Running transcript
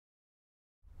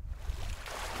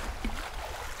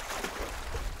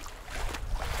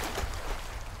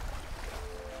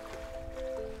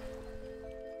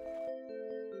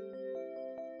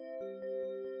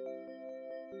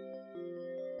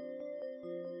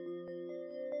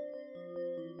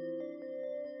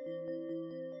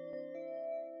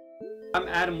I'm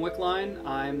Adam Wickline.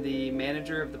 I'm the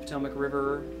manager of the Potomac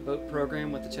River Boat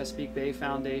Program with the Chesapeake Bay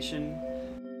Foundation.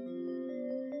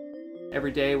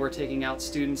 Every day we're taking out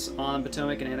students on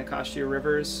Potomac and Anacostia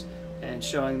rivers and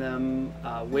showing them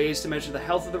ways to measure the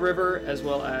health of the river, as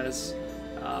well as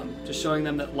just showing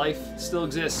them that life still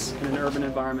exists in an urban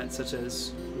environment such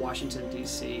as Washington,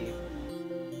 D.C.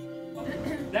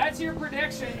 That's your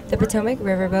prediction. The Potomac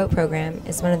Riverboat Program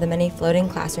is one of the many floating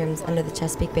classrooms under the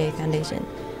Chesapeake Bay Foundation.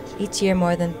 Each year,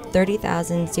 more than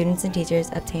 30,000 students and teachers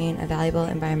obtain a valuable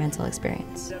environmental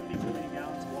experience.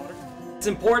 It's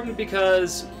important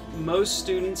because most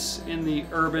students in the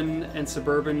urban and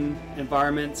suburban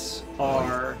environments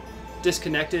are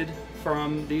disconnected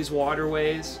from these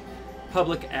waterways.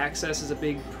 Public access is a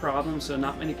big problem, so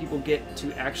not many people get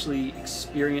to actually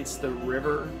experience the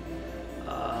river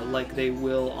like they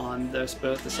will on this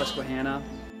boat, the Susquehanna.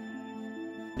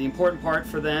 The important part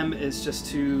for them is just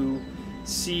to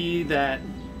see that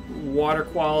water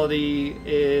quality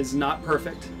is not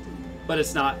perfect, but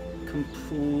it's not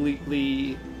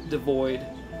completely devoid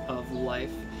of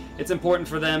life. It's important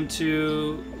for them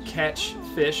to catch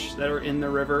fish that are in the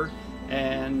river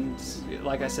and,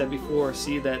 like I said before,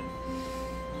 see that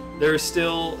there is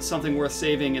still something worth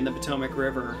saving in the Potomac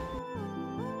River.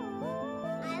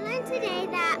 I learned today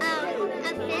that a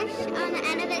fish on the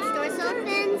end of its dorsal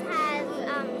fins has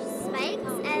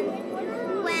spikes, and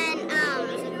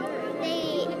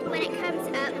when it comes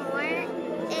up more,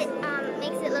 it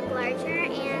makes it look larger,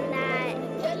 and that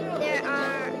there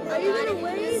are a lot of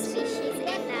species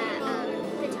in the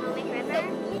Potomac River.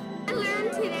 I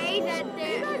learned today that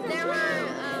there were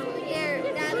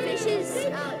that fish's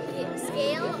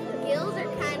gills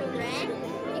are kind of red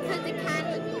because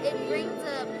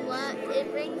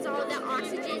it brings all the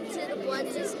oxygen to the blood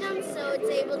system, so it's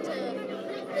able to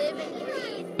live and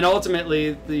breathe. And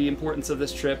ultimately, the importance of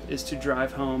this trip is to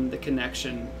drive home the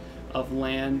connection of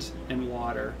land and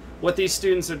water. What these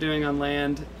students are doing on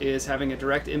land is having a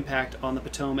direct impact on the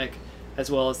Potomac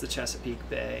as well as the Chesapeake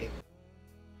Bay.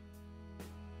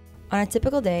 On a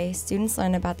typical day, students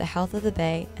learn about the health of the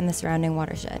bay and the surrounding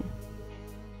watershed.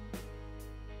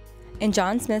 In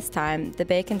John Smith's time, the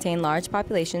bay contained large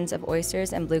populations of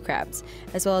oysters and blue crabs,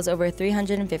 as well as over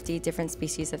 350 different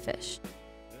species of fish.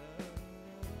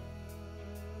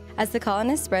 As the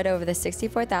colonists spread over the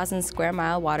 64,000 square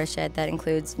mile watershed that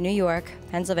includes New York,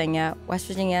 Pennsylvania, West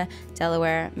Virginia,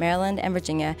 Delaware, Maryland, and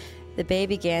Virginia, the bay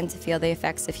began to feel the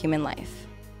effects of human life.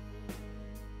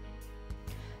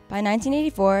 By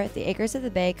 1984, the acres of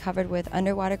the bay covered with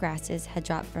underwater grasses had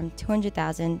dropped from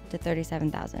 200,000 to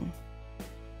 37,000.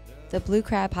 The blue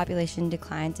crab population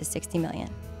declined to 60 million.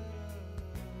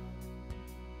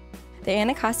 The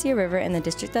Anacostia River in the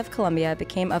District of Columbia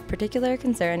became of particular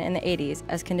concern in the 80s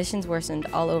as conditions worsened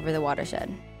all over the watershed.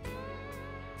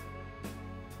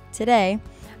 Today,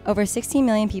 over 16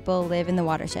 million people live in the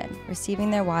watershed,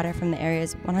 receiving their water from the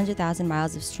area's 100,000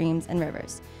 miles of streams and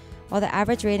rivers. While the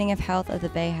average rating of health of the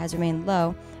bay has remained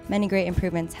low, many great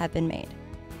improvements have been made.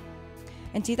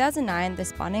 In 2009, the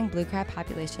spawning blue crab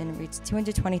population reached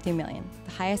 223 million,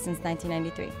 the highest since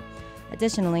 1993.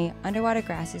 Additionally, underwater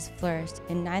grasses flourished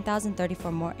in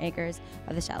 9,034 more acres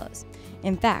of the shallows.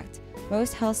 In fact,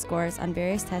 most health scores on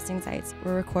various testing sites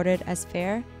were recorded as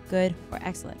fair, good, or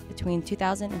excellent between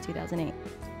 2000 and 2008.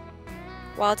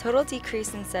 While a total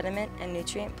decrease in sediment and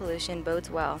nutrient pollution bodes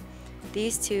well,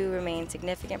 these two remain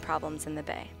significant problems in the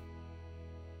bay.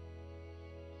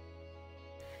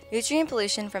 Nutrient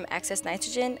pollution from excess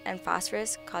nitrogen and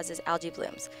phosphorus causes algae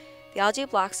blooms. The algae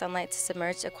blocks sunlight to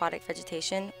submerged aquatic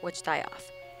vegetation, which die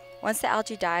off. Once the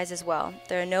algae dies as well,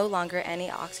 there are no longer any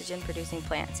oxygen-producing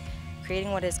plants,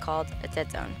 creating what is called a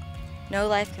dead zone. No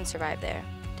life can survive there.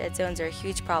 Dead zones are a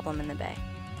huge problem in the bay.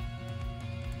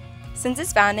 Since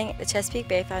its founding, the Chesapeake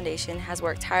Bay Foundation has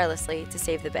worked tirelessly to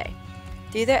save the bay.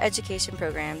 Through their education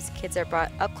programs, kids are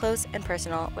brought up close and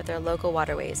personal with their local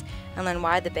waterways and learn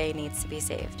why the bay needs to be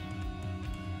saved.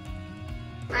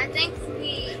 I think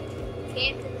we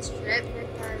came to this trip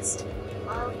because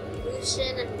all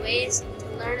pollution and ways to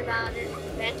learn about it and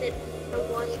prevent it from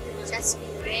going into the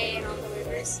Chesapeake Bay and all the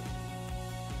rivers.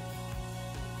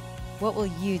 What will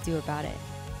you do about it?